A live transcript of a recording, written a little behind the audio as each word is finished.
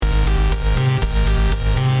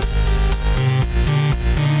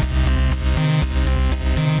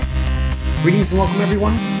Greetings and welcome,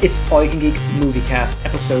 everyone. It's All You Can Geek Movie Cast,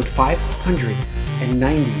 episode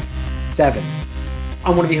 597.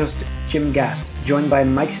 I'm one of your hosts, Jim Gast, joined by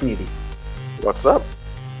Mike Sneedy. What's up?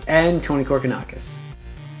 And Tony Korkanakis.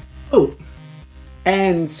 Oh.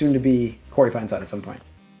 And soon to be Corey Feinside at some point.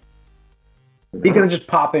 He's going to just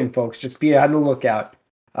pop in, folks. Just be on the lookout.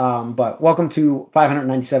 But welcome to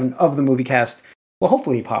 597 of the Movie Cast. Well,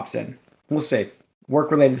 hopefully he pops in. We'll see.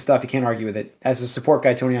 Work-related stuff, you can't argue with it. As a support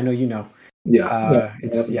guy, Tony, I know you know. Yeah.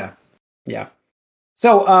 Yeah.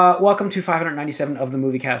 So, welcome to 597 of the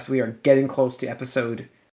Movie Cast. We are getting close to episode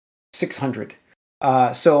 600.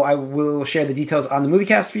 So I will share the details on the Movie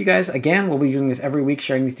Cast for you guys. Again, we'll be doing this every week,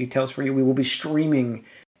 sharing these details for you. We will be streaming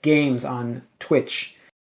games on Twitch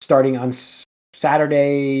starting on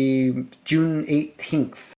Saturday, June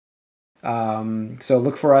 18th. So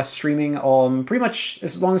look for us streaming pretty much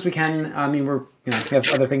as long as we can. I mean, we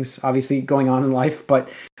have other things obviously going on in life, but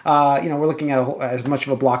we're looking at as much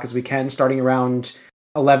of a block as we can, starting around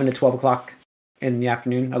 11 to 12 o'clock in the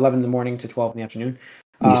afternoon, 11 in the morning to 12 in the afternoon.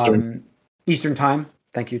 Eastern time.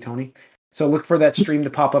 Thank you, Tony. So look for that stream to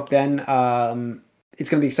pop up then. It's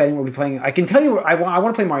going to be exciting. We'll be playing. I can tell you, I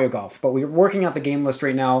want to play Mario Golf, but we're working out the game list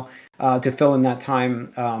right now to fill in that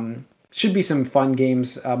time. Should be some fun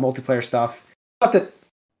games, multiplayer stuff. Stuff that,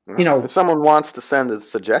 if someone wants to send a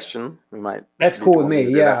suggestion, we might. That's cool with me.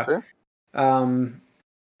 Yeah.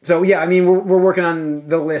 So yeah, I mean, we're working on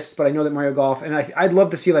the list, but I know that Mario Golf, and I'd love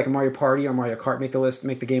to see like a Mario Party or Mario Kart make the list,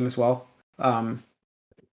 make the game as well. I'm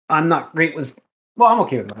not great with. Well, I'm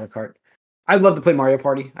okay with Mario Kart. I'd love to play Mario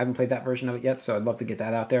Party. I haven't played that version of it yet, so I'd love to get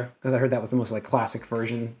that out there because I heard that was the most like classic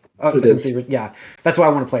version. Yeah, that's why I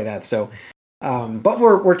want to play that. So, but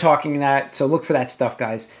we're talking that. So look for that stuff,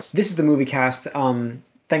 guys. This is the Movie Cast.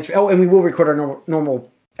 Thanks for. Oh, and we will record our normal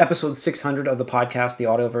episode 600 of the podcast, the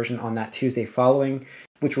audio version, on that Tuesday following,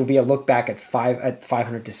 which will be a look back at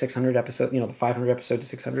 500 to 600 episodes. The 500 episode to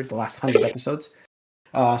 600, the last 100 episodes.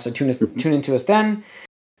 So tune into us then.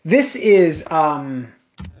 This is kind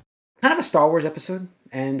of a Star Wars episode,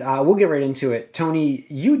 and we'll get right into it. Tony,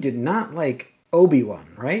 you did not like Obi-Wan,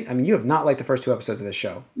 right? I mean, you have not liked the first two episodes of this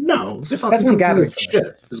show. No, that's what I'm gathering. Shit,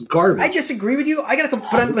 it was garbage. I disagree with you.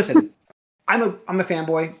 But listen, I'm a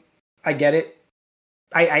fanboy. I get it.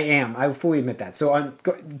 I am. I fully admit that. So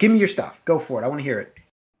give me your stuff. Go for it. I want to hear it.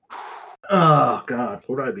 Oh God,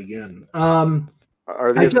 where do I begin?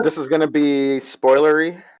 This is going to be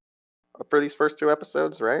spoilery for these first two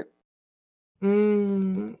episodes, right?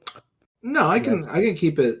 No, I can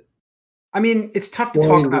keep it. I mean, it's tough to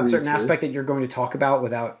talk about a certain aspect that you're going to talk about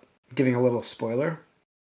without giving a little spoiler.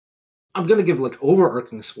 I'm going to give like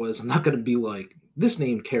overarching spoilers. I'm not going to be like this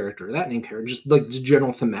named character, that named character, just like just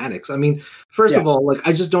general thematics. I mean, first of all, like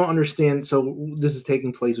I just don't understand. So this is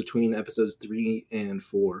taking place between episodes 3 and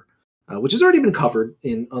 4, which has already been covered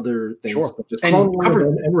in other things. Sure, just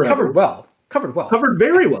covered well. Covered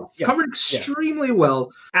very well. Yeah. Covered extremely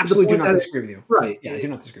well. Absolutely do not disagree with you. Right. Yeah, I do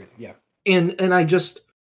not disagree with you. Yeah. And I just,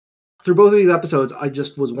 through both of these episodes, I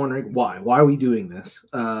just was wondering why. Why are we doing this?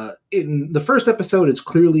 In the first episode, it's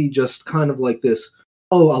clearly just kind of like this,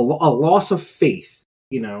 a loss of faith.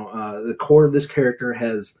 The core of this character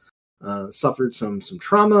has suffered some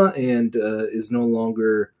trauma and is no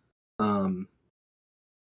longer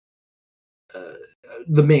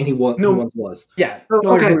the man he once was. Yeah.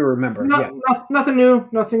 Okay. We remember. Nothing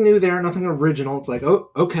new there. Nothing original. It's like, oh,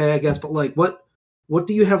 okay, I guess. But like, what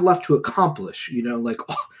do you have left to accomplish?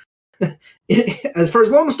 As for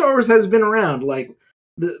as long as Star Wars has been around, like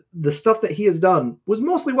the stuff that he has done was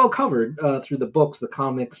mostly well covered through the books, the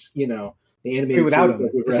comics, the animated without him,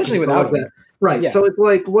 especially without him. Right. Yeah. So it's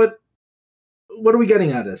like, what are we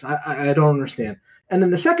getting out of this? I don't understand. And then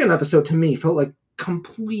the second episode to me felt like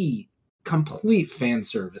complete fan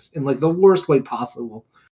service in like the worst way possible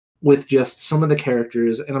with just some of the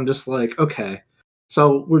characters, and I'm just like, okay,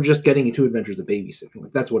 so we're just getting into Adventures of Babysitting.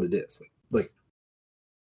 Like that's what it is. Like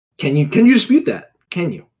can you dispute that?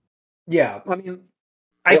 Can you? Yeah, I mean,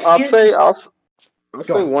 I'll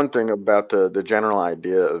say one thing about the general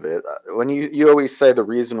idea of it. When you always say the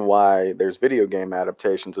reason why there's video game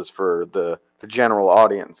adaptations is for the general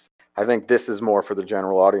audience. I think this is more for the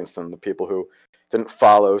general audience than the people who didn't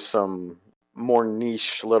follow some more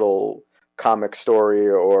niche little comic story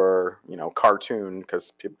or cartoon,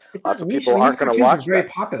 because lots of people aren't going to watch. Very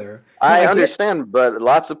popular. I understand, but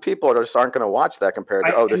lots of people just aren't going to watch that compared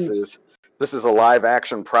to this is a live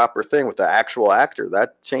action proper thing with the actual actor.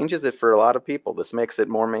 That changes it for a lot of people. This makes it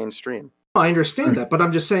more mainstream. I understand that, but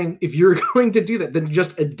I'm just saying, if you're going to do that, then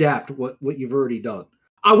just adapt what you've already done.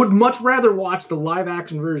 I would much rather watch the live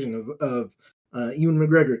action version of Ewan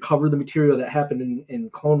McGregor cover the material that happened in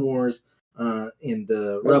Clone Wars in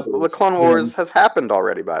the Well, Rebels. the Clone Wars has happened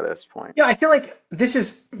already by this point. Yeah, I feel like this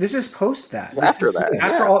is post that. After that,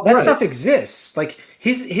 after yeah. all that Right. stuff exists. Like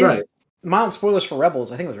his Right. mild spoilers for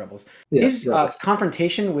Rebels. I think it was Rebels. Yeah, His Rebels.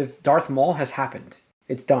 confrontation with Darth Maul has happened.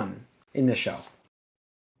 It's done in the show.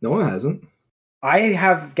 No, it hasn't. I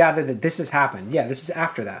have gathered that this has happened. Yeah, this is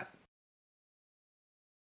after that.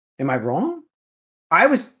 Am I wrong?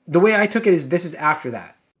 The way I took it is this is after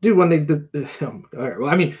that. Dude, when they did, all right, well,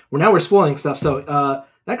 I mean, we're spoiling stuff. So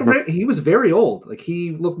he was very old. Like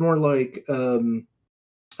he looked more like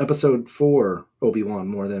episode 4 Obi-Wan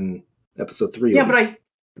more than episode 3. Yeah, Obi-Wan.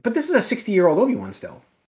 but this is a 60-year-old Obi-Wan still.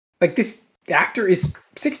 Like this actor is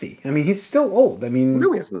 60. I mean, he's still old. I mean,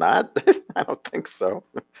 No, he's not. I don't think so.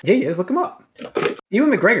 Yeah, he is. Look him up.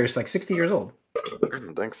 Ewan McGregor's like 60 years old. I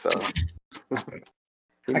don't think so.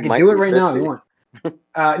 I could do it right now if you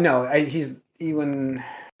want. No, he's Ewan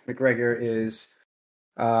McGregor is.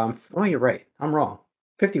 Oh, you're right. I'm wrong.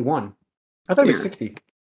 51. I thought he was 60.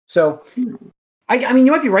 So, I mean,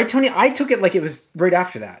 you might be right, Tony. I took it like it was right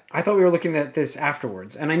after that. I thought we were looking at this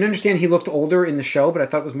afterwards, and I understand he looked older in the show, but I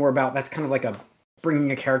thought it was more about that's kind of like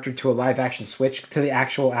bringing a character to a live action switch to the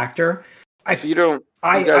actual actor. So you don't.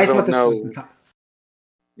 I thought this was the time.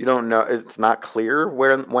 You don't know. It's not clear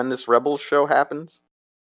when this Rebels show happens.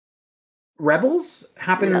 Rebels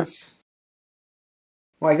happens. Yeah.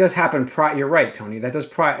 Well, it does happen. You're right, Tony. That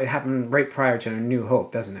does happen right prior to A New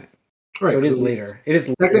Hope, doesn't it? Right. So it is later. It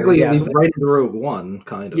is technically later, it was right into Rogue One,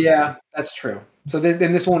 kind of. Yeah, that's true. So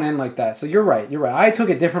then this won't end like that. So you're right. You're right. I took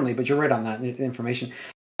it differently, but you're right on that information.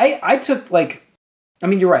 I took I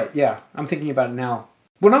mean, you're right. Yeah, I'm thinking about it now.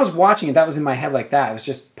 When I was watching it, that was in my head like that. It was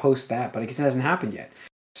just post that, but I guess it hasn't happened yet.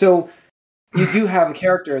 So you do have a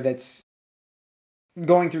character that's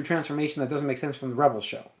going through transformation that doesn't make sense from the Rebels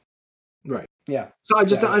show. Right. Yeah. So I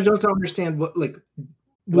just don't understand what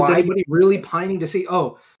was anybody really pining to see?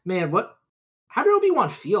 Oh man, how did Obi-Wan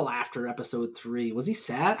feel after episode 3? Was he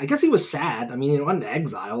sad? I guess he was sad. I mean, he went into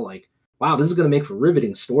exile. Like, wow, this is going to make for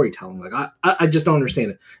riveting storytelling. Like, I just don't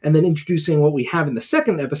understand it. And then introducing what we have in the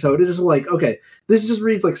second episode is just like, okay, this just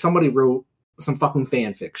reads like somebody wrote some fucking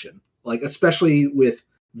fan fiction. Like, especially with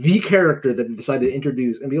the character that they decided to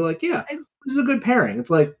introduce and be like, yeah, this is a good pairing.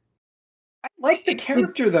 It's like, I like the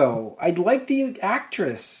character though. I like the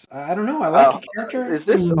actress. I don't know. I like the character. Is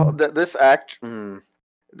this this act?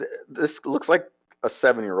 This looks like a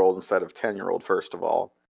 7-year-old instead of 10-year-old. First of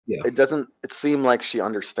all, yeah, it doesn't. It seem like she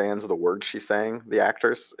understands the words she's saying. The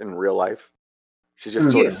actress in real life, she's just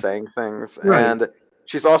sort of saying things, right. And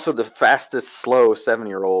she's also the fastest slow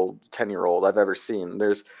 7-year-old, 10-year-old I've ever seen.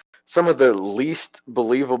 There's some of the least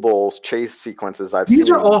believable chase sequences I've seen.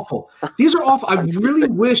 These are awful. These are awful. I really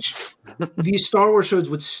wish these Star Wars shows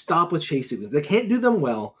would stop with chase sequences. They can't do them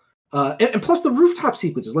well. And plus the rooftop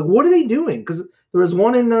sequences. Like, what are they doing? Because there was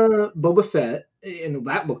one in Boba Fett, and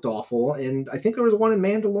that looked awful. And I think there was one in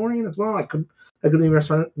Mandalorian as well. I could be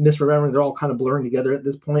misremembering. They're all kind of blurring together at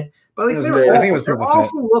this point. But like, they're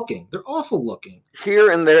awful looking. They're awful looking.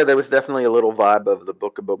 Here and there was definitely a little vibe of the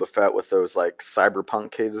Book of Boba Fett with those like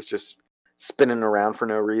cyberpunk kids just spinning around for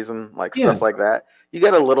no reason, like stuff like that. You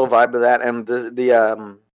get a little vibe of that, and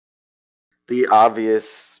the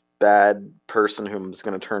obvious bad person who's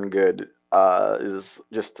going to turn good is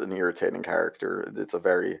just an irritating character. It's a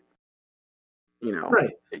very,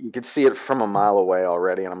 right. You could see it from a mile away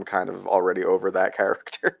already, and I'm kind of already over that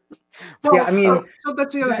character. Well, yeah, I mean, so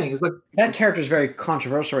that's the other thing is like that character is very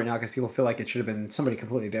controversial right now because people feel like it should have been somebody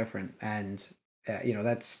completely different, and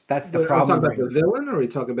that's the problem. Are we talking about the villain, or are we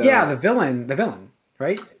talking about the villain,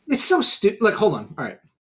 right? It's so stupid. Like, hold on, all right.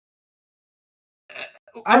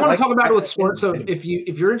 I want to talk about it with sports. So if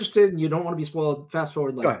you're interested and you don't want to be spoiled, fast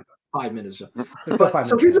forward like 5 minutes. So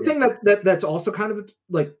here's the thing that's also kind of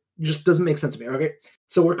like just doesn't make sense to me. Okay,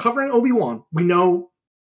 so we're covering Obi-Wan. We know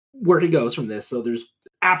where he goes from this, so there's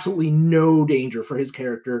absolutely no danger for his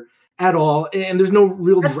character at all, and there's no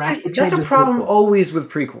real drastic. That's a problem always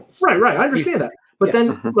with prequels. Right. I understand that, but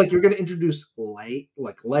then like you're going to introduce Leia.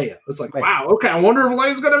 It's like, wow, okay. I wonder if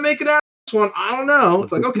Leia's going to make it out of this one. I don't know.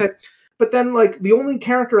 It's like, okay. But then, like, the only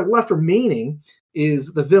character left remaining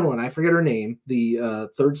is the villain. I forget her name. The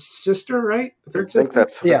third sister, right? The third sister? I think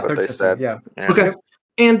that's what they said. Yeah. Okay.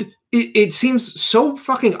 And it seems so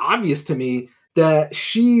fucking obvious to me that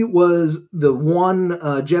she was the one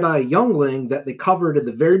Jedi youngling that they covered at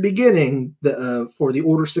the very beginning for the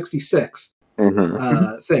Order 66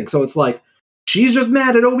 thing. So it's like, she's just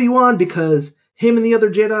mad at Obi-Wan because him and the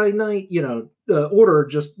other Jedi Knight, Order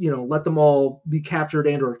just, let them all be captured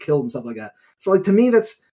and or killed and stuff like that. So like, to me,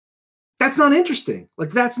 that's not interesting.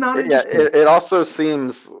 Like, that's not interesting. Yeah, it also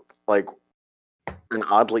seems like an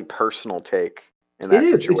oddly personal take in that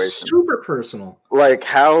situation. It's super personal. Like,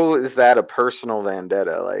 how is that a personal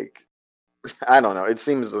vendetta? Like, I don't know. It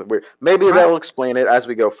seems weird. Maybe they'll explain it as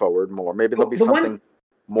we go forward more. Maybe there'll be something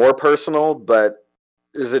more personal, but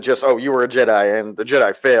is it just, oh, you were a Jedi and the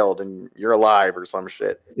Jedi failed and you're alive or some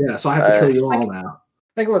shit? Yeah, so I have to kill you all now.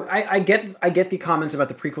 Like, look, I get the comments about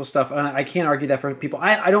the prequel stuff. I can't argue that for people.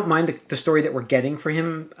 I don't mind the story that we're getting for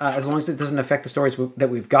him as long as it doesn't affect the stories that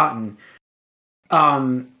we've gotten.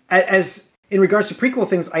 As in regards to prequel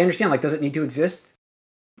things, I understand. Like, does it need to exist?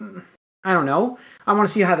 I don't know. I want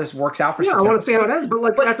to see how this works out for. Yeah, I want to see how it ends.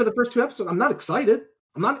 But after the first 2 episodes, I'm not excited.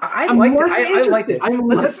 I'm not. I'm liked it. I'm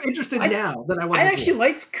less interested now than I was. I actually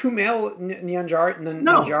liked Kumail Nanjiani.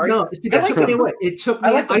 No. See, that took me away. It took me.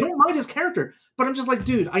 I don't mind his character, but I'm just like,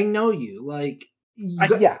 dude, I know you. Like,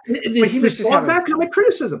 this falls back to my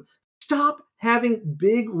criticism. Stop having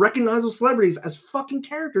big, recognizable celebrities as fucking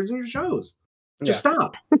characters in your shows. Just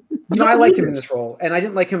stop. I liked him in this role, and I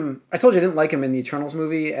didn't like him. I told you I didn't like him in the Eternals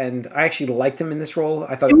movie, and I actually liked him in this role.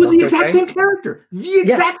 I thought it was the exact same character. The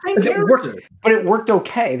exact same character. But it worked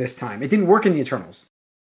okay this time. It didn't work in the Eternals.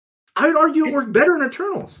 I would argue it worked better in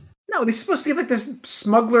Eternals. No, this is supposed to be like this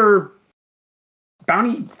smuggler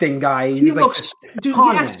bounty thing guy. He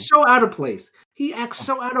acts so out of place. He acts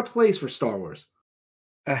so out of place for Star Wars.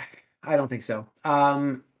 I don't think so.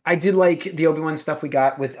 I did like the Obi-Wan stuff we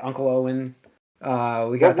got with Uncle Owen.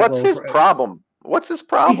 What's his problem? What's his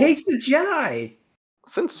problem? He hates the Jedi.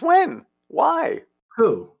 Since when? Why?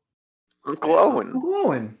 Who? Uncle Owen. Uncle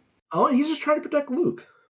Owen. Oh, he's just trying to protect Luke.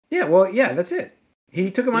 Yeah, well, yeah, that's it. He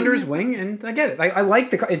took him under his wing, and I get it. I like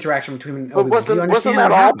the interaction between him and Obi-Wan. Wasn't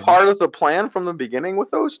that all part of the plan from the beginning with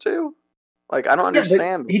those two? Like, I don't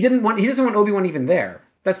understand. He doesn't want Obi-Wan even there.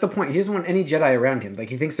 That's the point. He doesn't want any Jedi around him. Like,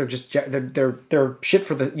 he thinks they're just they're shit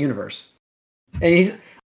for the universe. And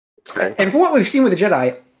and for what we've seen with the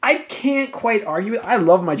Jedi, I can't quite argue it. I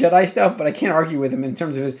love my Jedi stuff, but I can't argue with him in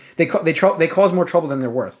terms of they cause more trouble than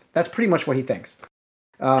they're worth. That's pretty much what he thinks.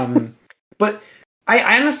 But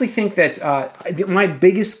I honestly think that my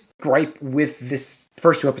biggest gripe with this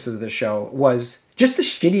first 2 episodes of this show was just the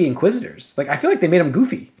shitty Inquisitors. Like, I feel like they made him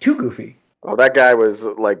goofy, too goofy. Well, that guy was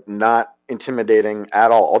like not intimidating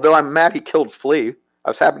at all. Although I'm mad he killed Flea. I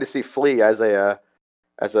was happy to see Flea as a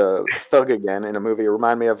thug again in a movie. It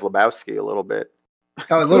reminded me of Lebowski a little bit.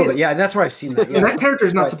 Oh, a little bit, yeah. That's where I've seen that. Yeah. And that character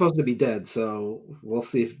is not supposed to be dead, so we'll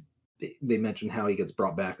see if they mention how he gets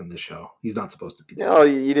brought back in this show. He's not supposed to be dead. No,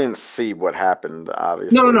 you didn't see what happened,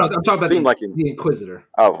 obviously. No. I'm talking about the Inquisitor.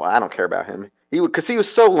 Oh, I don't care about him. Because he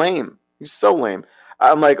was so lame. He's so lame.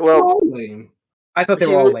 I'm like, well, lame. I thought they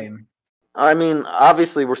were all lame. I mean,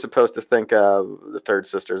 obviously, we're supposed to think the third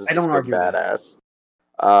sister is badass.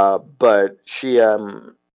 But she,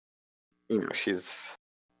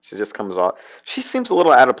 she just comes off. She seems a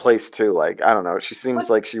little out of place too. Like, I don't know. She seems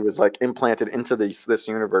like she was like implanted into this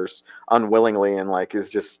universe unwillingly, and like is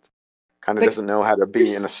just kind of doesn't know how to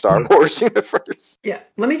be in a Star Wars universe. Yeah,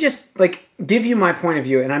 let me just like give you my point of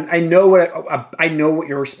view, and I know what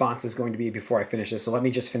your response is going to be before I finish this. So let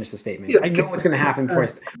me just finish the statement. I know what's going to happen before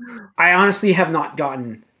I honestly have not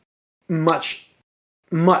gotten much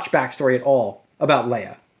backstory at all about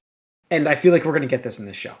Leia, and I feel like we're going to get this in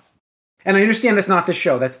this show. And I understand that's not this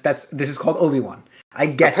show. This is called Obi-Wan. I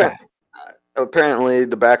get that. Apparently,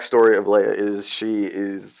 the backstory of Leia is she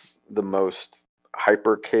is the most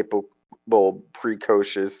hyper capable,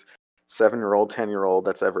 precocious 7-year-old, 10-year-old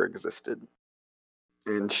that's ever existed,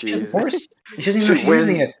 and she doesn't know she's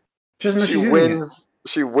using it.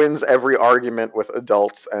 She wins every argument with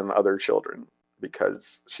adults and other children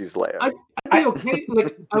because she's Leia. I'd be okay.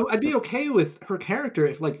 I'd be okay with her character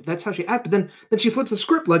if like that's how she acted. Then she flips the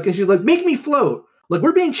script and she's like, "Make me float." Like,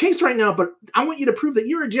 we're being chased right now, but I want you to prove that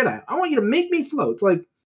you're a Jedi. I want you to make me float. It's like,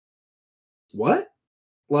 what?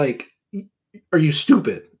 Like, are you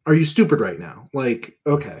stupid? Are you stupid right now? Like,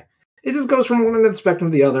 okay. It just goes from one end of the spectrum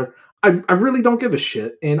to the other. I really don't give a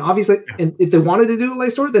shit. And obviously, and if they wanted to do a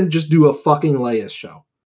Leia story, then just do a fucking Leia show.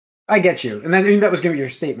 I get you, and that was going to be your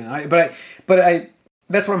statement. But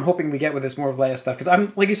that's what I'm hoping we get with this more of Leia stuff. Because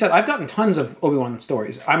I'm like you said, I've gotten tons of Obi-Wan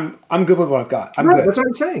stories. I'm good with what I've got. I'm good. That's what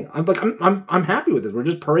I'm saying. I'm happy with this. We're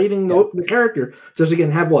just parading the character so she can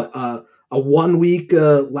have a 1 week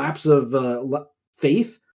lapse of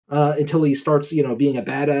faith until he starts being a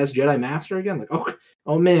badass Jedi Master again. Like,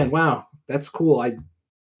 oh man, wow, that's cool. I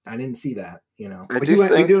didn't see that. We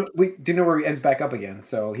do know where he ends back up again.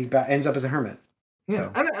 So he ends up as a hermit.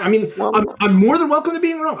 Yeah, so. I mean, I'm more than welcome to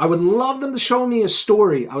being wrong. I would love them to show me a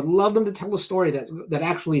story. I would love them to tell a story that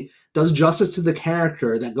actually does justice to the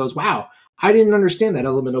character. That goes, wow, I didn't understand that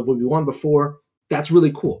element of Obi-Wan before. That's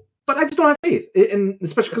really cool. but I just don't have faith, and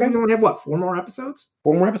especially because we only have 4 more episodes.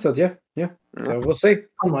 4 more episodes, yeah. So we'll see.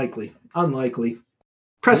 Unlikely.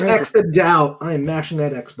 Press X to doubt. I am mashing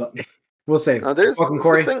that X button. We'll see. Welcome,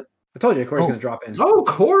 Corey. I told you Corey's going to drop in. Oh,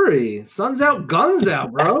 Corey, sun's out, guns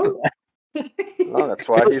out, bro. Oh, that's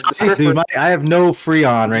why he's the stripper. I have no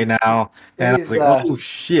Freon right now, and I was like, "Oh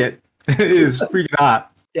shit, it is freaking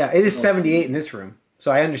hot." Yeah, it is 78 in this room,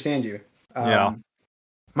 so I understand you. Yeah.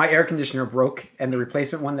 My air conditioner broke, and the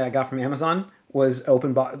replacement one that I got from Amazon was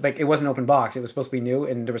open box. Like, it wasn't open box; it was supposed to be new,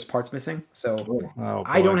 and there was parts missing. So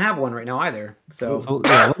I don't have one right now either. So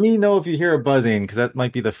let me know if you hear a buzzing, because that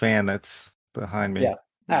might be the fan that's behind me. Yeah,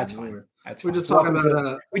 that's fine. We're just talking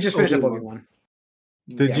about. We just finished up Obi-Wan.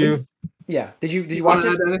 Did you? Did you watch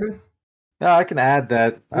it? Yeah, I can add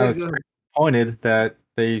that. I was disappointed that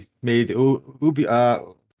they made what do I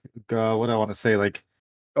want to say, like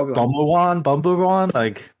Bumblewan,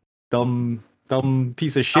 like dumb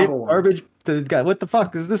piece of shit, garbage. What the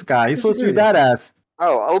fuck is this guy? He's supposed to be badass.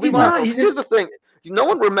 Oh, Obi-Wan. Here's the thing. No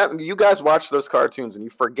one remember. You guys watch those cartoons and you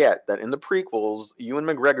forget that in the prequels, Ewan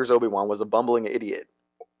McGregor's Obi-Wan was a bumbling idiot.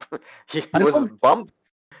 He was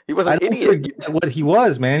an idiot. What he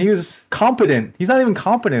was, man. He was competent. He's not even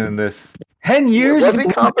competent in this. 10 years. Was he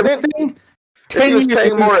competent? 10 if he was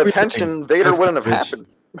paying more attention, Vader wouldn't have happened.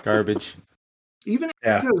 Garbage. Even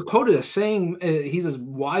he was quoted as saying he's as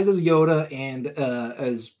wise as Yoda and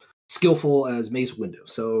as skillful as Mace Windu.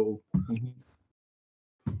 So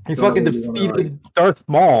he fucking defeated Darth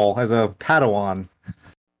Maul as a Padawan,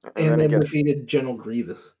 and then defeated General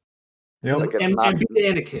Grievous. Yep. And beat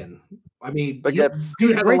Anakin. I mean, but gets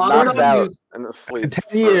knocked out in the sleep.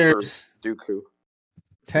 10 years. Dooku.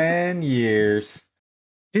 10 years.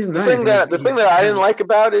 The thing that I didn't like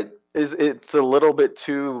about it is it's a little bit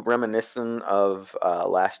too reminiscent of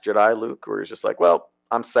Last Jedi Luke, where he's just like, well,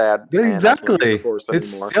 I'm sad. Exactly.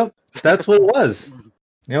 That's what it was.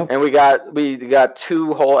 Yep. And we got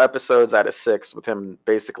 2 whole episodes out of 6 with him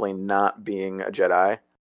basically not being a Jedi.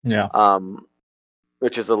 Yeah.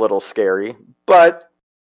 Which is a little scary, but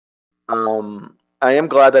I am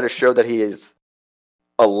glad that it showed that he is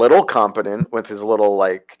a little competent with his little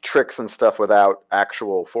like tricks and stuff without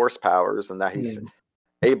actual force powers, and that he's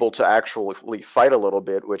able to actually fight a little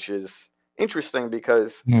bit, which is interesting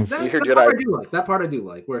because you hear Jedi. That part I do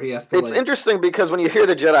like, where he has to. It's interesting because when you hear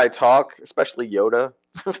the Jedi talk, especially Yoda,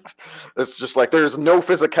 it's just like there's no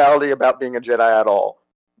physicality about being a Jedi at all.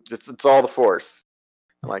 It's all the force.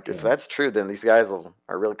 Like if that's true, then these guys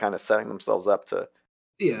are really kind of setting themselves up to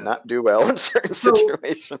not do well in certain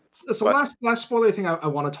situations. So last spoiler thing I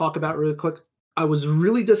want to talk about really quick. I was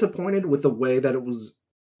really disappointed with the way that it was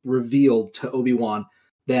revealed to Obi-Wan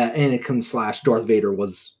that Anakin / Darth Vader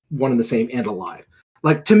was one and the same and alive.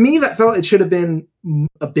 Like, to me, that felt it should have been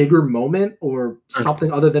a bigger moment or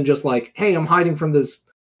something other than just like, hey, I'm hiding from this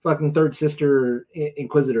fucking third sister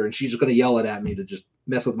Inquisitor and she's just going to yell it at me to just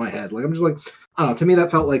mess with my head. Like, I'm just like, I don't know. To me,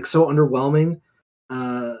 that felt like so underwhelming.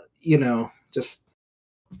 Just.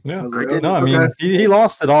 Yeah. I mean, he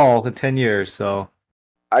lost it all in 10 years, so.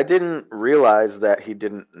 I didn't realize that he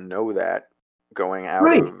didn't know that going out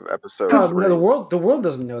of episode 3. The world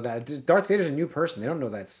doesn't know that. Darth Vader's a new person. They don't know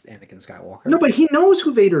that's Anakin Skywalker. No, but he knows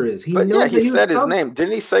who Vader is. He said his name.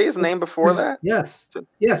 Didn't he say his name before that? Yes.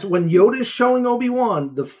 When Yoda is showing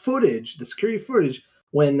Obi-Wan the security footage,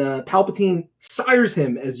 when Palpatine sires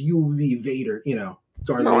him as you will be Vader,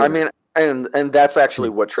 Darth Vader. I mean, and that's actually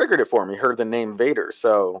what triggered it for him. He heard the name Vader,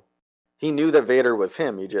 so he knew that Vader was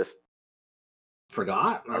him. He just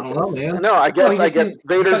forgot. I don't know, man. No, I guess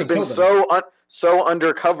Vader's been so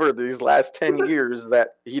undercover these last 10 years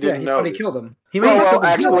that he didn't know. He killed him.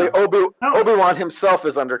 Actually, Obi-Wan himself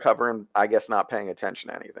is undercover and I guess not paying attention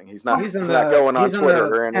to anything. He's not going on Twitter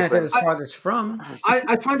or anything. As farthest from.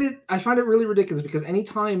 I find it really ridiculous because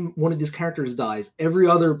anytime one of these characters dies, every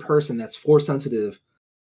other person that's force sensitive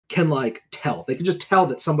can tell. They can just tell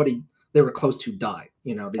that somebody they were close to died.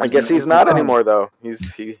 I guess he's not anymore though. He's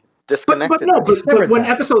disconnected. But when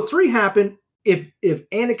episode 3 happened, if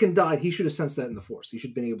Anakin died, he should have sensed that in the Force. He should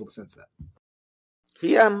have been able to sense that.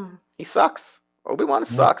 He sucks. Obi-Wan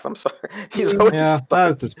sucks. I'm sorry. I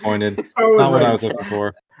was disappointed. Not what I was looking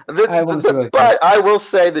for. But I will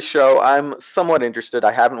say the show, I'm somewhat interested.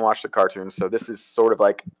 I haven't watched the cartoon, so this is sort of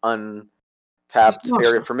like untapped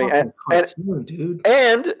area for me. And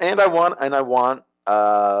I want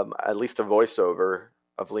at least a voiceover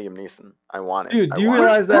of Liam Neeson. I want it. Dude, do you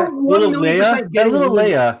realize that little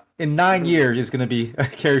Leia in 9 years is going to be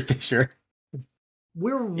Carrie Fisher?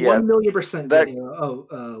 We're 1,000,000% getting a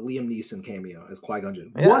Liam Neeson cameo as Qui-Gon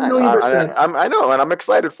Jinn. 1,000,000%. I know, and I'm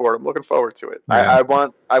excited for it. I'm looking forward to it. Yeah.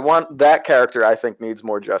 I want that character. I think needs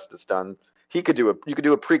more justice done. You could do a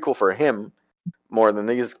prequel for him more than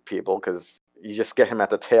these people, because you just get him at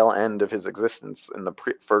the tail end of his existence in the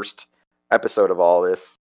first episode of all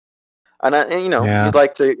this, and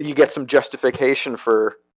you get some justification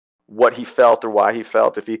for what he felt or why he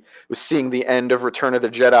felt, if he was seeing the end of Return of the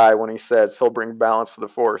Jedi when he says he'll bring balance to the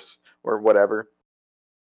Force or whatever.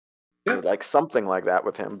 Yeah. Like something like that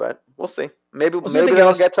with him, but we'll see. Maybe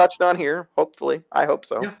that'll get touched on here. Hopefully. I hope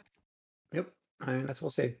so. Yeah. Yep. I mean, we'll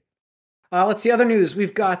see. Let's see other news.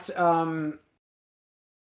 We've got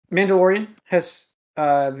Mandalorian has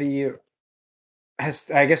a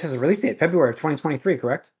release date, February of 2023,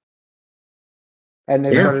 correct? And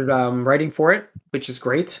they started writing for it, which is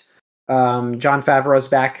great. Jon Favreau's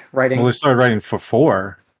back writing. Well, they started writing for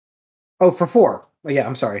 4. Oh, for 4. Oh, yeah,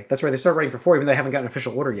 I'm sorry. That's right. They started writing for 4, even though they haven't gotten an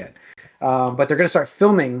official order yet. But they're going to start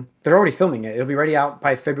filming. They're already filming it. It'll be ready out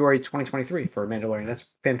by February 2023 for Mandalorian. That's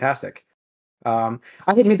fantastic. I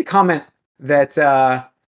had made the comment that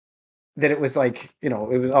it was like, it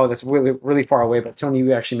was, that's really, really far away. But Tony,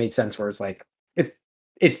 you actually made sense where it's like,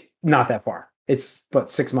 it's not that far. It's,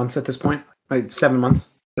 6 months at this point? Like 7 months?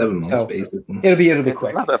 7 months, basically. It'll be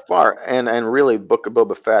quick. It's not that far, and really, Book of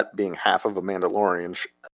Boba Fett being half of a Mandalorian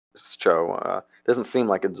show doesn't seem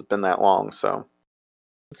like it's been that long, so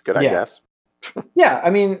it's good, I guess. Yeah, I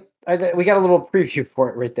mean, we got a little preview for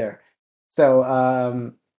it right there. So, I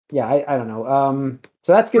don't know.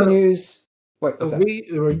 So that's good news. What was that?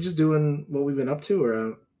 Are we just doing what we've been up to,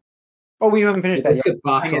 or? Oh, we haven't finished that yet.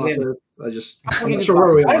 Box office. I'm not sure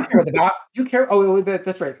where we are. I don't care about you care. Oh,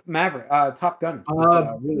 that's right. Maverick, Top Gun.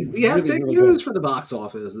 We have big news for the box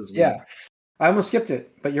office this week. Yeah, I almost skipped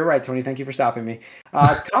it, but you're right, Tony. Thank you for stopping me.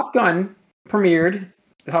 Top Gun premiered.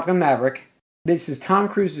 Top Gun Maverick. This is Tom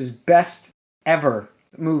Cruise's best ever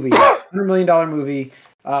movie. $100 million movie.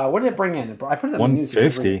 What did it bring in? I put it on the news.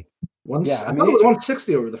 150. I thought it was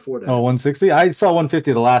 160 over the 4 days. Oh, 160? I saw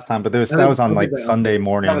 150 the last time, but that was on like Sunday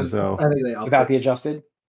morning. So I think they without the adjusted.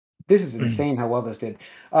 This is insane how well this did.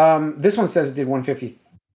 This one says it did 150.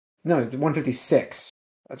 No, it did 156.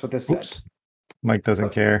 That's what this says. Mike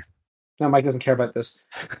doesn't care. No, Mike doesn't care about this.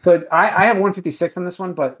 But I have 156 on this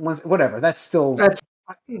one, but whatever. That's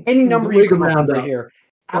any number you can round right here.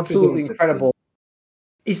 Absolutely incredible.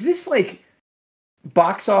 Is this like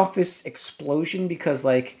box office explosion because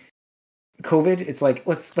like COVID? It's like,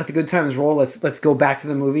 let's let the good times roll. Let's go back to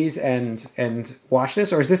the movies and watch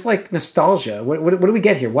this, or is this like nostalgia? What do we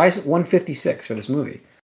get here? Why is it 156 for this movie?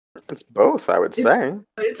 It's both, I would say.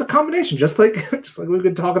 It's a combination, just like we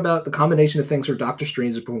could talk about the combination of things for Doctor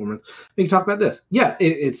Strange's performance. We can talk about this. Yeah,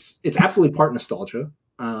 it's absolutely part nostalgia.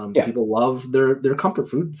 People love their comfort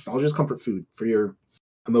food. Nostalgia is comfort food for your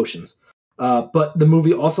emotions. But the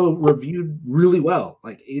movie also reviewed really well.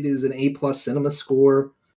 Like, it is an A+ cinema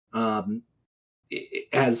score. It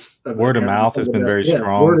has word of mouth has been very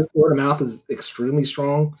strong. Word of mouth is extremely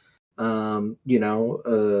strong. Tom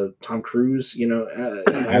Cruise,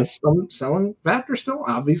 has some selling factor still,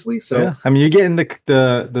 obviously. So yeah. I mean, you're getting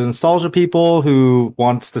the nostalgia people who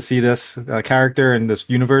wants to see this character in this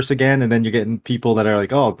universe again, and then you're getting people that are like,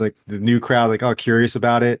 the new crowd, like, curious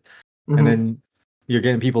about it, and then you're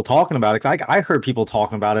getting people talking about it. I heard people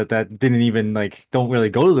talking about it that didn't even don't really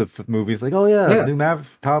go to the movies. Like, new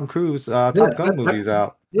Tom Cruise Top Gun movie's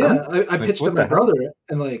out. Yeah, I pitched to my brother,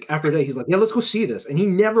 and after a day, he's like, "Yeah, let's go see this," and he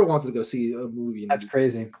never wants to go see a movie. That's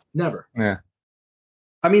crazy. Never. Yeah.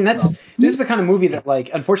 I mean, this is the kind of movie that,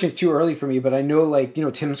 unfortunately, it's too early for me. But I know,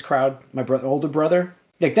 Tim's crowd, my older brother,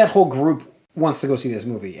 that whole group wants to go see this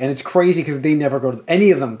movie, and it's crazy because they never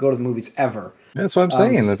any of them go to the movies ever. That's what I'm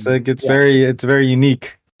saying. It's a very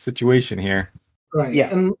unique situation here. Right. Yeah.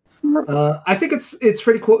 And I think it's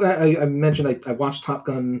pretty cool. I mentioned I watched Top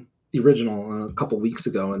Gun the original a couple weeks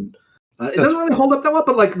ago, and it doesn't really hold up that well.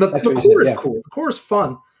 But the core is cool. The core is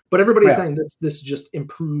fun. But everybody's saying this just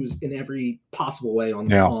improves in every possible way on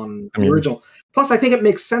the original. Plus, I think it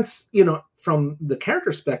makes sense, from the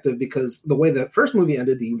character perspective, because the way the first movie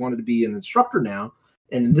ended, he wanted to be an instructor now.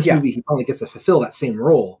 And in this movie, he finally gets to fulfill that same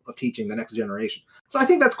role of teaching the next generation. So I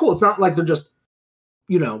think that's cool. It's not like they're just,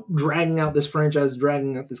 dragging out this franchise,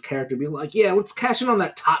 dragging out this character, being like, yeah, let's cash in on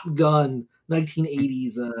that Top Gun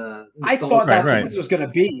 1980s. I thought that's what this was going to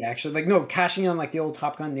be, actually. Cashing in on the old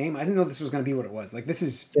Top Gun name. I didn't know this was going to be what it was. This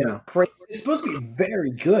is crazy. It's supposed to be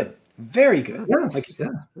very good. Very good. Yeah.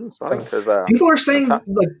 People are saying,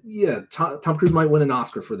 Tom Cruise might win an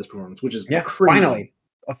Oscar for this performance, which is crazy.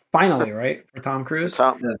 Finally, right? For Tom Cruise?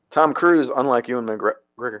 Tom Cruise, unlike Ewan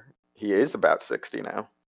McGregor, he is about 60 now.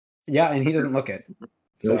 Yeah, and he doesn't look it.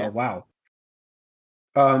 So wow.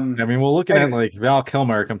 I mean, we're looking at like Val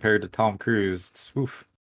Kilmer compared to Tom Cruise. It's, oof.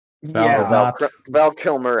 Val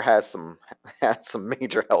Kilmer has some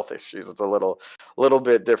major health issues. It's a little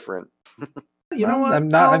bit different. You know what?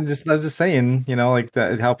 I'm just saying, you know, like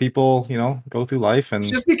that, how people, you know, go through life, and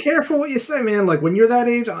just be careful what you say, man. Like when you're that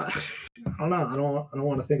age, I don't know. I don't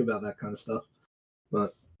want to think about that kind of stuff.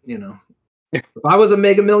 But you know, if I was a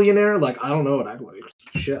mega millionaire, like I don't know what I'd like.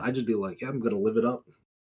 Shit, I'd just be like, yeah, I'm gonna live it up.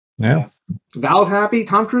 Yeah. Val's happy.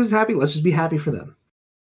 Tom Cruise is happy. Let's just be happy for them.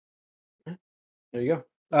 There you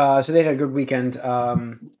go. So they had a good weekend.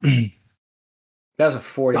 That was a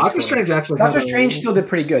 40. Doctor Strange actually. Doctor Strange still did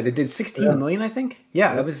pretty good. They did 16 million, I think.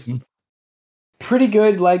 Yeah, that was pretty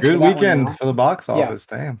good. Legs. Good weekend for the box office.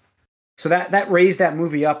 Yeah. Damn. So that raised that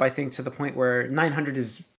movie up, I think, to the point where 900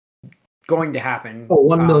 is going to happen. Oh,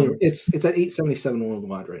 1 million. It's at 877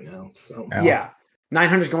 worldwide right now. So yeah,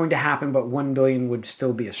 900 is going to happen, but 1 billion would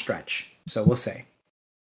still be a stretch. So we'll see.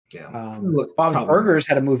 Yeah. Bob's Burgers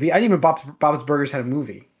had a movie. I didn't even Bob's Burgers had a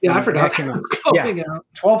movie. Yeah, I forgot. Came out. Yeah,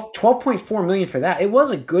 12.4 million for that. It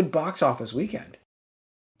was a good box office weekend.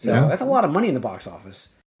 So that's a lot of money in the box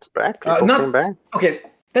office. It's back. People came back. Okay,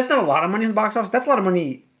 that's not a lot of money in the box office. That's a lot of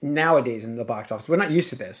money nowadays in the box office. We're not used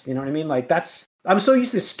to this. You know what I mean? Like I'm so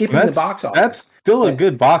used to skipping the box office. That's still a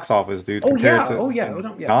good box office, dude.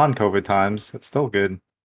 Non-COVID times, it's still good.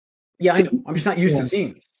 Yeah, I know. I'm just not used to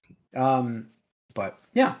seeing this. But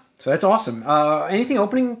yeah, so that's awesome. Anything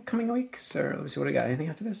opening coming weeks? Or let me see what I got. Anything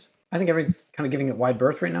after this? I think everything's kind of giving it wide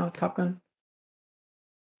berth right now. Top Gun.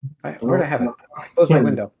 Where did I have it? Closed my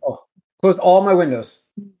window. Oh, closed all my windows.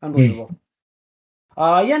 Unbelievable.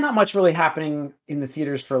 Yeah, not much really happening in the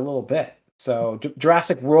theaters for a little bit. So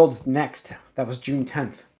Jurassic World's next. That was June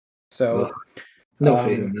 10th. So no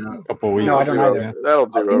faith in that. Couple weeks. No, I don't either. That'll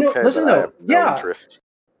do okay. Listen though, interest.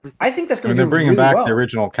 I think that's going to do they're bringing really back well. the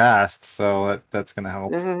original cast, so that's going to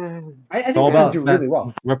help. I think it's going to do really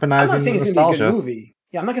well. Weaponizing I'm not saying it's nostalgia. Going to be a good movie.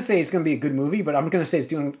 Yeah, I'm not going to say it's going to be a good movie, but I'm going to say it's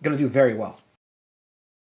going to do very well.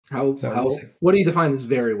 How what do you define as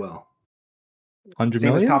very well? 100 Same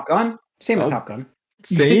million? as Top Gun? Same as Top Gun.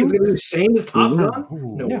 Same as Top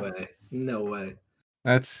Gun? No way.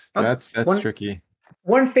 That's tricky.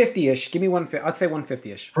 150-ish. Give me 150. I'd say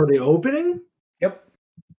 150-ish. For the opening? Yep.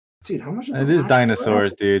 Dude, how much? It is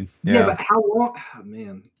dinosaurs, dude. Yeah, but how long? Oh,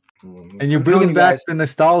 man. And you're bringing back the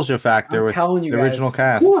nostalgia factor with the original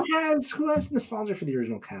cast. Who has nostalgia for the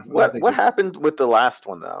original cast? What happened with the last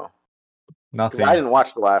one though? Nothing. I didn't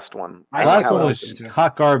watch the last one. The last one was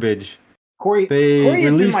hot garbage. Corey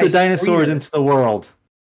released the dinosaurs into the world,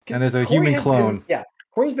 and there's a human clone.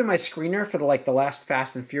 Corey's been my screener for the last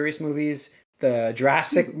Fast and Furious movies, the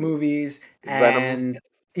Jurassic movies, and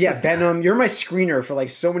Venom. You're my screener for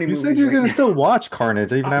so many movies. You said you're going to still watch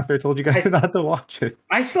Carnage even after I told you guys not to watch it.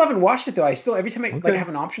 I still haven't watched it though. I still every time I have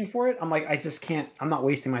an option for it, I'm like, I just can't. I'm not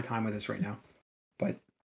wasting my time with this right now. But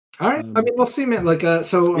all right, I mean, we'll see, man.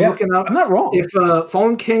 So I'm looking up. I'm not wrong. If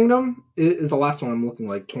Fallen Kingdom is the last one, I'm looking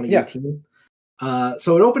 2018.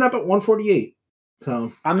 So it opened up at 148.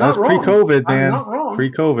 So I'm not wrong. Pre-COVID, man. I'm not wrong.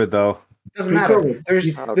 Pre-COVID though. Doesn't matter.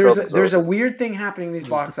 There's a weird thing happening in these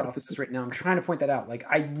box offices right now. I'm trying to point that out.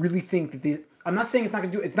 I really think that I'm not saying it's not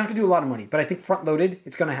going to do a lot of money, but I think front loaded,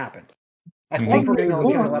 it's going to happen. I think we're going to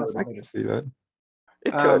get a lot of front loaded. See that?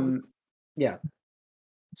 It could. Yeah.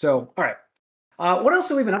 So, all right. What else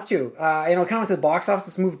have we been up to? Kind of went to the box office.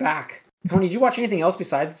 Let's move back. Tony, did you watch anything else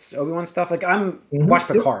besides Obi-Wan stuff? Watched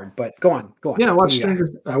Picard, but go on. Yeah, I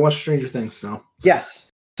watched Stranger Things. So yes.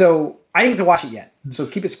 So I didn't get to watch it yet. So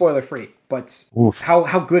keep it spoiler free. But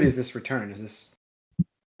how good is this return?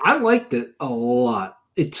 I liked it a lot.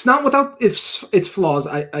 It's not without its flaws.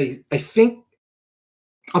 I think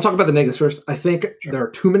I'll talk about the negatives first. I think there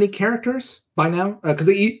are too many characters by now because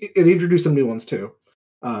they introduced some new ones too.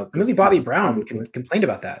 Millie Bobby Brown complained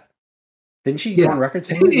about that. Didn't she go on record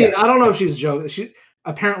saying that? I don't know if she's joking.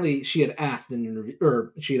 She had asked in an interview,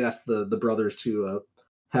 or she had asked the brothers to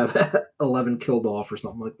have 11 killed off or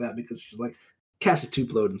something like that because she's like, cast is too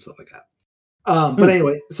bloated and stuff like that. But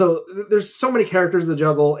anyway, so there's so many characters to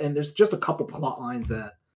juggle, and there's just a couple plot lines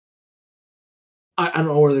that I don't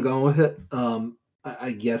know where they're going with it.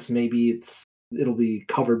 I guess maybe it'll be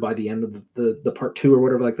covered by the end of the part 2 or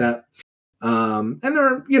whatever like that. And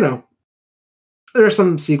there are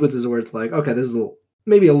some sequences where it's like, okay, this is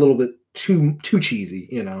maybe a little bit too cheesy.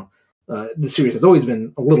 The series has always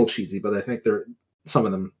been a little cheesy, but I think some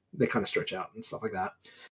of them they kind of stretch out and stuff like that.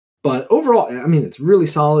 But overall, I mean, it's really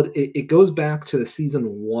solid. It goes back to the season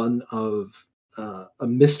 1 of a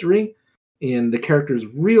mystery, and the characters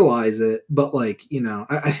realize it, but like, you know,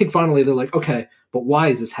 I think finally they're like, okay, but why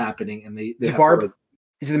is this happening? And they Is have Barb? to, like,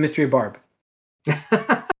 Is it the mystery of Barb?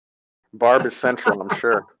 Barb is central, I'm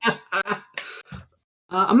sure.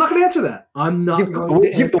 I'm not going to answer that. I'm not going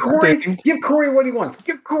to give Corey what he wants.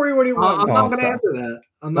 Give Corey what he wants. I'm not going to answer that.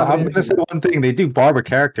 I'm going to say one thing. They do Barb a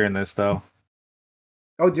character in this, though.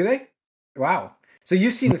 Oh, do they? Wow. So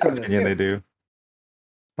you've seen some of this, too. Yeah, they do.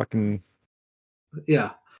 Fucking...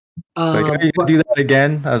 Yeah. It's like, are you going to do that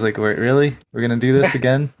again? I was like, wait, really? We're going to do this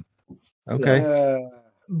again? Okay.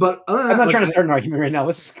 But I'm not trying to start an argument right now.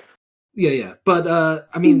 Let's just... Yeah. But,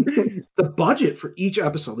 I mean, the budget for each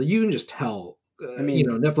episode, you can just tell... I mean, you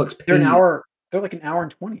know, Netflix paid. They're like an hour and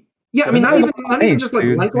 20. Yeah, I mean, not even just like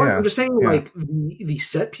lengthwise. Yeah. I'm just saying, like the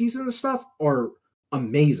set pieces and stuff are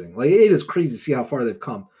amazing. Like, it is crazy to see how far they've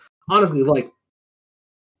come. Honestly, like,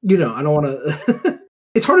 you know, I don't want to.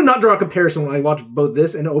 It's hard to not draw a comparison when I watch both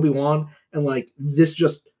this and Obi-Wan, and like this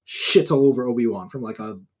just shits all over Obi-Wan from like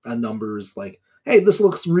a numbers, like, hey, this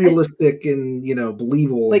looks realistic and, you know,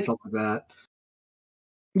 believable, like, and stuff like that.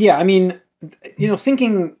 Yeah, I mean, you know,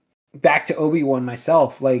 thinking back to Obi-Wan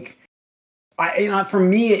myself, like, for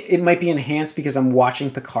me, it might be enhanced because I'm watching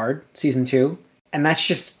Picard season 2, and that's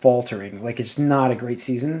just faltering. Like, it's not a great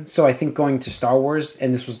season. So I think going to Star Wars,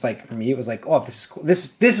 and this was like, for me, it was like, oh, this is cool.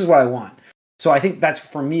 This is what I want. So I think that's,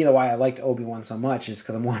 for me, the why I liked Obi-Wan so much is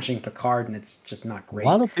because I'm watching Picard, and it's just not great. A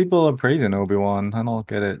lot of people are praising Obi-Wan. I don't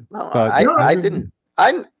get it. No, but I didn't.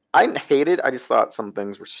 I didn't hate it. I just thought some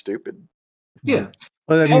things were stupid. Yeah.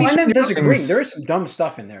 Well, I'm not disagreeing. There is some dumb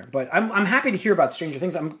stuff in there, but I'm happy to hear about Stranger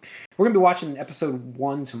Things. We're gonna be watching episode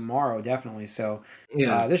 1 tomorrow, definitely. So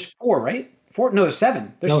yeah, there's 4, right? 4? No, there's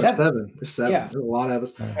 7. There's 7. There's 7. Yeah. There's a lot of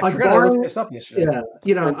episodes. I forgot I looked this up yesterday. Yeah,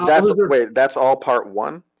 you know, that's all part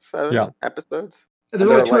 1. 7 episodes. There's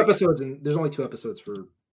only 2 episodes, and there's only 2 episodes for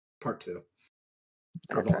part 2.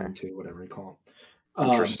 Or volume 2, whatever you call them.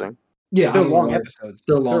 Interesting. Yeah, they're long episodes.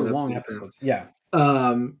 They're long episodes. Yeah.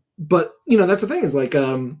 But you know, that's the thing is like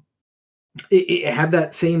it had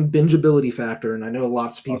that same bingeability factor, and I know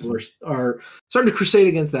lots of people are starting to crusade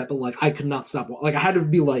against that, but like I could not stop. Like I had to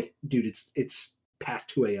be like, dude, it's past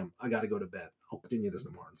 2 a.m. I got to go to bed. I'll continue this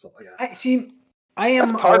tomorrow and stuff like that. I am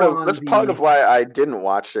that's part of why I didn't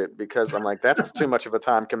watch it, because I'm like, that's too much of a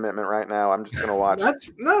time commitment right now. I'm just gonna watch that's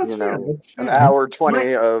fair. An hour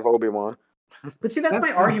 20 of Obi-Wan. But see, that's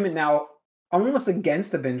my argument now. I'm almost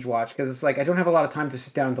against the binge watch because it's like I don't have a lot of time to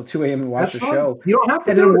sit down until 2 a.m. and watch the show. You don't have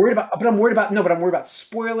to. And then I'm worried about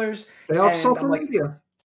spoilers. They all social media.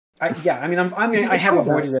 I have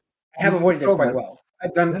avoided it. I have avoided it quite well.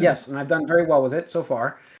 I've done and I've done very well with it so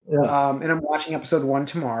far. Yeah. And I'm watching episode 1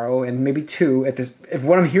 tomorrow, and maybe 2 at this. If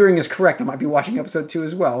what I'm hearing is correct, I might be watching episode 2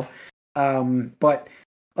 as well. But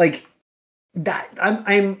like that,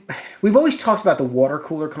 we've always talked about the water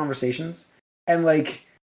cooler conversations, and like.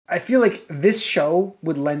 I feel like this show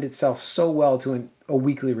would lend itself so well to a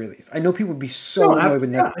weekly release. I know people would be so annoyed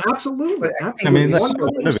with Netflix. Absolutely. I mean, that's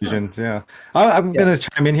televisions. Yeah, I'm gonna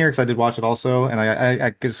chime in here because I did watch it also, and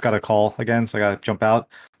I just got a call again, so I got to jump out.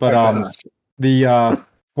 But the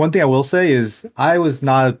one thing I will say is I was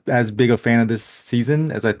not as big a fan of this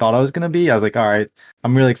season as I thought I was gonna be. I was like, all right,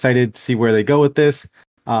 I'm really excited to see where they go with this.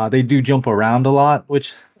 They do jump around a lot,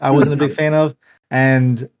 which I wasn't a big fan of,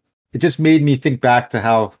 and it just made me think back to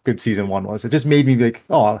how good season 1 was. It just made me like,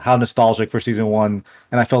 oh, how nostalgic for season 1.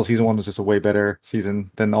 And I felt season 1 was just a way better season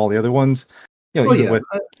than all the other ones. You know,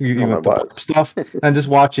 even with the stuff. And just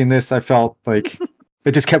watching this, I felt like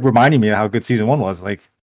it just kept reminding me of how good season 1 was. Like,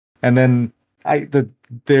 and then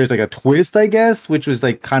there's like a twist, I guess, which was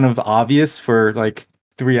like kind of obvious for like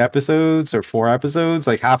 3 episodes or 4 episodes.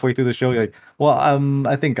 Like halfway through the show, you're like, well,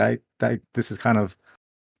 I think this is kind of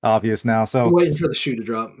obvious now. So I'm waiting for the shoe to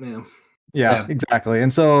drop, man. Yeah, exactly.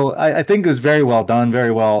 And so I think it was very well done, very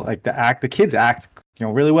well. Like the kids act, you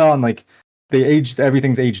know, really well, and like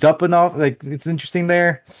everything's aged up enough. Like it's interesting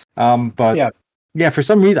there. But for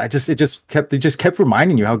some reason, it just kept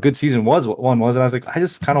reminding you how good season 1 was, and I was like, I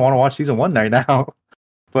just kind of want to watch season 1 right now.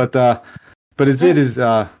 But it is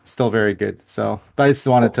still very good. So, but I just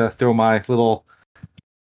wanted to throw my little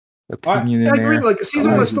opinion in there. I agree. Like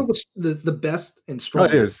season 1 is still the best and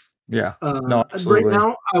strongest. Oh, it is. Yeah. No, absolutely. Right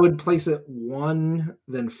now, I would place it 1,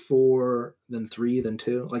 then 4, then 3, then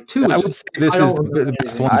 2. Like 2. I would say this is the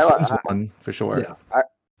best one since 1 for sure. Yeah.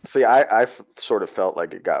 I sort of felt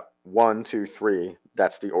like it got 1, 2, 3.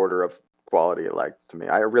 That's the order of quality it liked to me.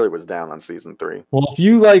 I really was down on season 3. Well, if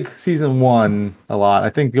you like season 1 a lot, I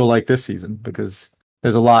think you'll like this season because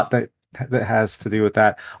there's a lot that has to do with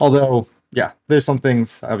that. Although, yeah, there's some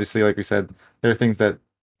things, obviously, like we said, there are things that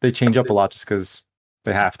they change up a lot just because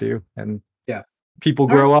they have to, and people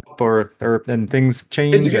grow up and things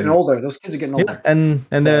change. Kids are getting older. Those kids are getting older. And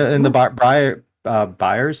the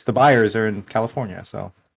buyers are in California.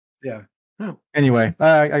 So yeah. Oh. Anyway,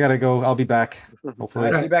 I gotta go. I'll be back. Hopefully,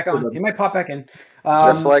 I'll see you back on. He might pop back in.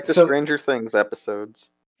 Just like the Stranger Things episodes.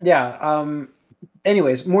 Yeah.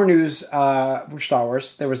 Anyways, more news for Star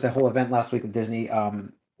Wars. There was the whole event last week with Disney,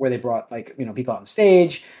 where they brought people on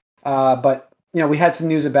stage. But we had some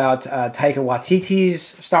news about Taika Waititi's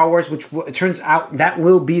Star Wars, which it turns out that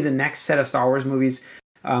will be the next set of Star Wars movies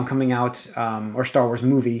coming out, or Star Wars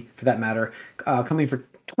movie for that matter, coming for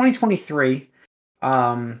 2023.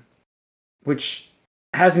 Which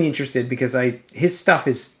has me interested because his stuff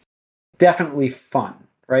is definitely fun,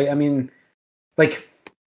 right? I mean,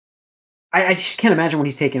 I just can't imagine what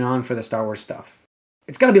he's taking on for the Star Wars stuff.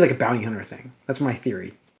 It's got to be like a bounty hunter thing. That's my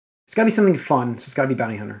theory. It's got to be something fun. So it's got to be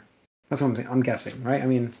bounty hunter. That's what I'm guessing, right? I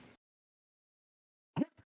mean,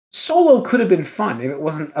 Solo could have been fun if it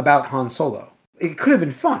wasn't about Han Solo. It could have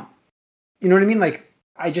been fun. You know what I mean?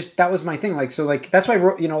 That was my thing. That's why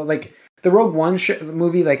the Rogue One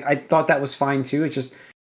movie, I thought that was fine too. It's just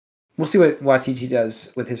we'll see what Waititi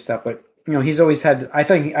does with his stuff, but he's always had. I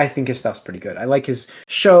think his stuff's pretty good. I like his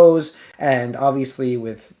shows, and obviously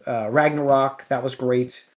with Ragnarok, that was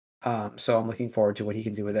great. So I'm looking forward to what he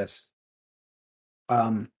can do with this.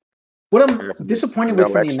 What I'm disappointed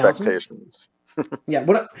with from the announcements. Yeah,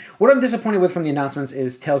 what I'm disappointed with from the announcements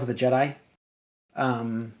is Tales of the Jedi,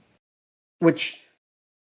 which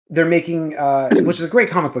they're making, which is a great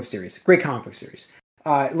comic book series.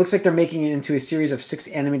 It looks like they're making it into a series of 6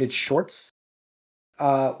 animated shorts,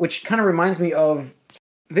 which kind of reminds me of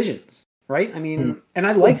Visions, right? I mean, and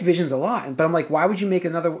I liked Visions a lot, but I'm like, why would you make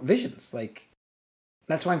another Visions?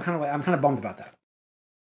 That's why I'm kind of bummed about that.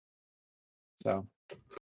 So,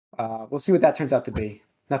 we'll see what that turns out to be.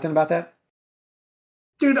 Nothing about that?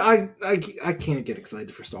 Dude, I can't get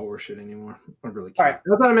excited for Star Wars shit anymore. I really can't. All right.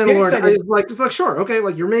 I thought Mandalorian. It's like sure, okay,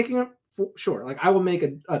 you're making it. Sure, I will make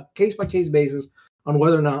a case by case basis on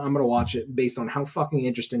whether or not I'm going to watch it based on how fucking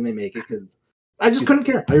interesting they make it. Because I just couldn't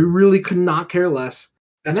care. I really could not care less.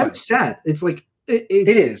 And that's sad. It's like it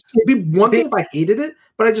is. It'd be one thing if I hated it,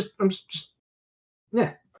 but I'm just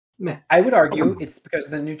meh. I would argue it's because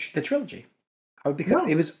of the trilogy.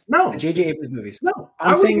 It was the J.J. Abrams movies. No,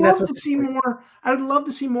 I would love to see more. I would love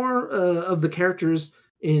to see more of the characters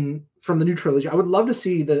from the new trilogy. I would love to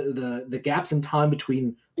see the gaps in time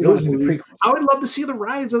between those movies. I would love to see the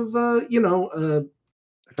rise of the new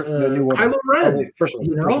Kylo Ren. First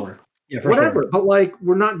order. Yeah, whatever. Order. But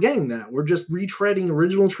we're not getting that. We're just retreading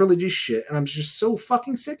original trilogy shit, and I'm just so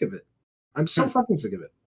fucking sick of it. I'm so fucking sick of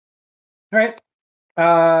it. All right.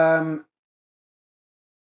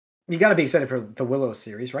 You got to be excited for the Willow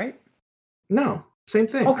series, right? No, same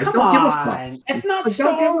thing. Oh, come on. It's not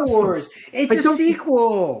Star Wars. It's a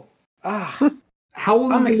sequel. How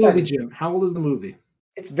old is the movie, Jim? How old is the movie?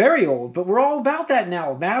 It's very old, but we're all about that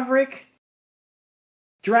now. Maverick,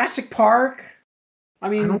 Jurassic Park. I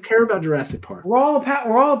mean, I don't care about Jurassic Park. We're all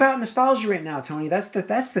about nostalgia right now, Tony. That's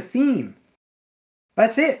the theme.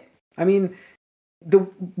 That's it. I mean, the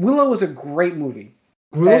Willow was a great movie.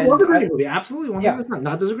 Willow was a great movie. Absolutely, 100%. Yeah.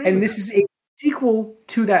 Not disagreeing. And this is a sequel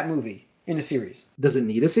to that movie in a series. Does it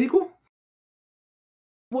need a sequel?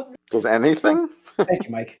 What? Does anything? Thank you,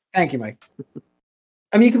 Mike. I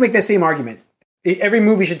mean, you can make that same argument. Every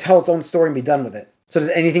movie should tell its own story and be done with it. So does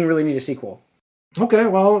anything really need a sequel? Okay,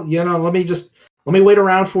 well, let me wait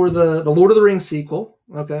around for the Lord of the Rings sequel.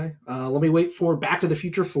 Okay, let me wait for Back to the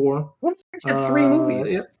Future 4. Lord of the Rings had 3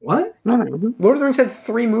 movies. Yeah. What? Lord of the Rings had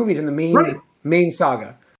 3 movies in the main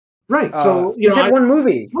saga. Right. So he had 1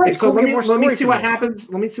 movie. Right. So let me see what happens.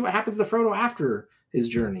 Let me see what happens to Frodo after his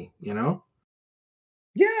journey. Yeah.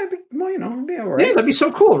 It'd be all right. Yeah, that'd be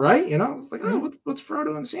so cool, right? It's like, what's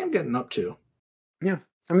Frodo and Sam getting up to? Yeah.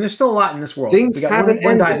 I mean, there's still a lot in this world. Things have an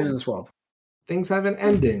ending in this world. Things have an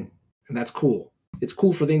ending, and that's cool. It's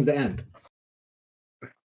cool for things to end.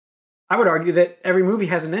 I would argue that every movie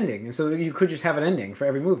has an ending, and so you could just have an ending for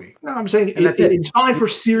every movie. No, I'm saying it's fine for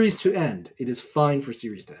series to end. It is fine for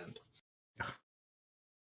series to end.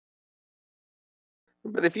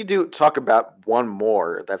 But if you do talk about one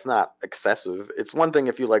more, that's not excessive. It's one thing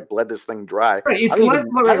if you bled this thing dry. Right. I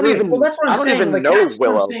don't even know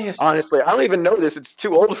Willow. Honestly, I don't even know this. It's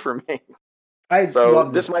too old for me.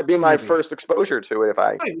 This might be my first exposure to it if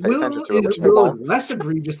I pay attention to it. Willow is less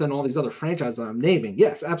egregious than all these other franchises I'm naming.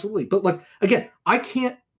 Yes, absolutely. But again, I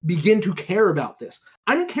can't begin to care about this.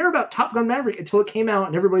 I didn't care about Top Gun Maverick until it came out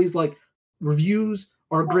and everybody's reviews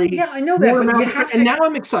are great. Yeah, I know that, but and now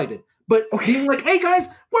I'm excited. But being hey guys,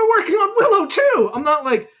 we're working on Willow too. I'm not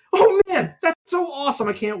oh man, that's so awesome!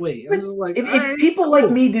 I can't wait. I'm just like, if people like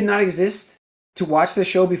me did not exist to watch the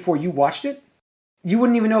show before you watched it, you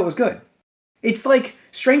wouldn't even know it was good. It's like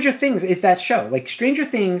Stranger Things is that show. Like Stranger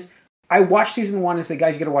Things, I watched season 1 and said,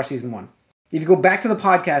 guys, you got to watch season 1. If you go back to the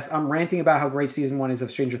podcast, I'm ranting about how great season 1 is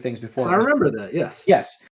of Stranger Things before. So I remember that. Yes.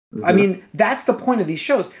 Yes. Mm-hmm. I mean, that's the point of these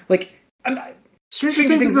shows. Like, Stranger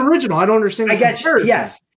Things is original. I don't understand. I get you.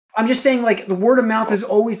 Yes. I'm just saying, like, the word of mouth is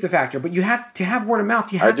always the factor, but you have to have word of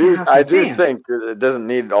mouth. You have to have some I do think it doesn't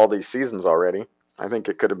need all these seasons already. I think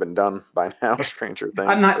it could have been done by now. Stranger Things.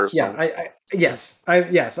 I'm not. Personally. Yeah. I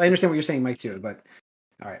understand what you're saying, Mike, too. But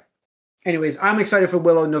all right. Anyways, I'm excited for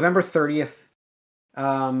Willow. November 30th.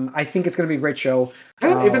 I think it's going to be a great show.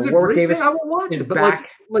 If it's a Warwick great Davis thing, I will watch it. But back.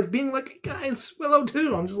 like being like, guys, Willow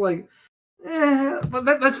too. I'm just like, but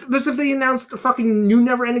that's if they announced the fucking new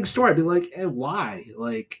never-ending story. I'd be like, why?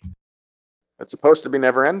 Like, it's supposed to be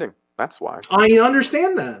never-ending. That's why. I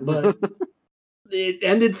understand that, but it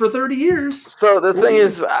ended for 30 years. So the thing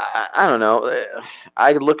is, I don't know.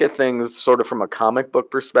 I look at things sort of from a comic book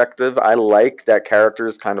perspective. I like that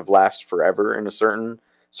characters kind of last forever in a certain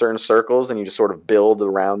circles, and you just sort of build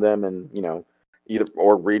around them, and either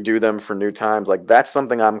or redo them for new times. Like that's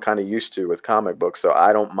something I'm kind of used to with comic books, so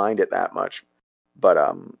I don't mind it that much. But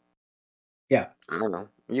yeah, I don't know.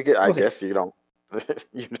 I guess you don't.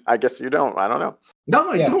 I guess you don't. I don't know. No,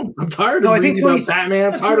 I don't. I'm tired of reading about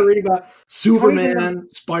Batman. I'm tired of reading about Superman,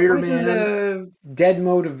 Spider-Man. The dead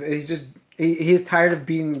mode of he is tired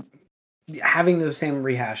of having those same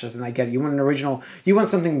rehashes, and I get it. You want an original. You want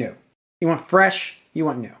something new. You want fresh. You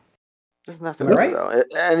want new. There's nothing new, though.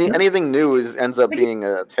 Anything new ends up being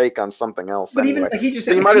a take on something else. But anyway. even he just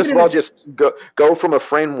so you might as well just go from a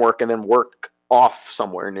framework and then work off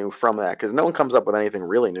somewhere new from that, because no one comes up with anything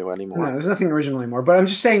really new anymore. No, there's nothing original anymore. But I'm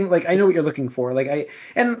just saying, like, I know what you're looking for. Like, I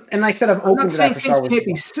said I'm open to that for Star Wars. Things can't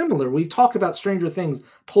be similar. We've talked about Stranger Things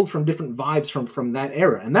pulled from different vibes from that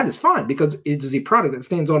era, and that is fine because it is a product that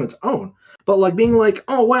stands on its own. But like being like,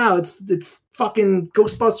 oh wow, it's fucking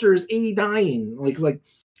Ghostbusters 89. Like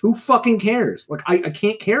who fucking cares? Like I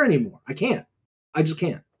can't care anymore. I can't. I just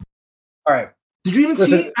can't. All right. Did you even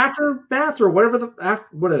see Aftermath or whatever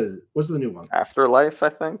what is it? What's the new one? Afterlife, I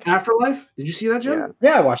think. Afterlife? Did you see that, Jim?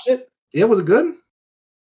 Yeah, I watched it. Yeah, was it good?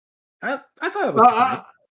 I thought it was.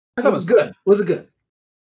 I thought it was good. Was it good?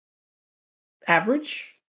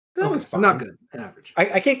 Average. That was fine. Not good. Average.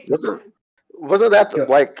 I can't. Wasn't that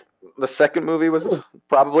like the second movie was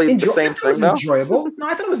probably the same thing though? Enjoyable. No,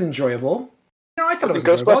 I thought it was enjoyable. No, I thought it was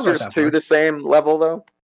Ghostbusters 2 the same level though.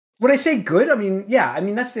 Would I say good? I mean, yeah. I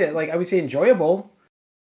mean, that's it. Like, I would say enjoyable.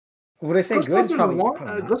 Would I say good? Probably.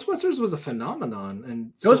 Ghostbusters was a phenomenon,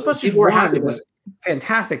 and Ghostbusters 1 was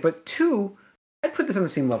fantastic, but 2, I'd put this on the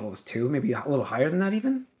same level as 2, maybe a little higher than that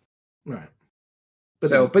even. Right.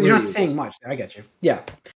 But you're not saying much. I get you. Yeah.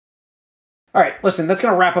 All right, listen, that's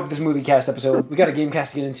going to wrap up this movie cast episode. We got a game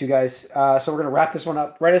cast to get into, guys. So we're going to wrap this one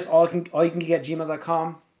up. Write us all you can get at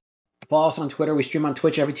gmail.com. Follow us on Twitter. We stream on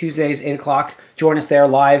Twitch every Tuesdays, 8 o'clock. Join us there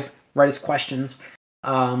live. Write us questions.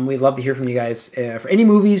 We'd love to hear from you guys. For any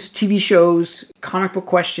movies, TV shows, comic book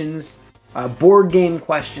questions, board game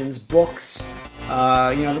questions, books. We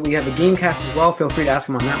have a game cast as well. Feel free to ask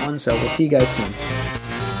them on that one. So we'll see you guys soon.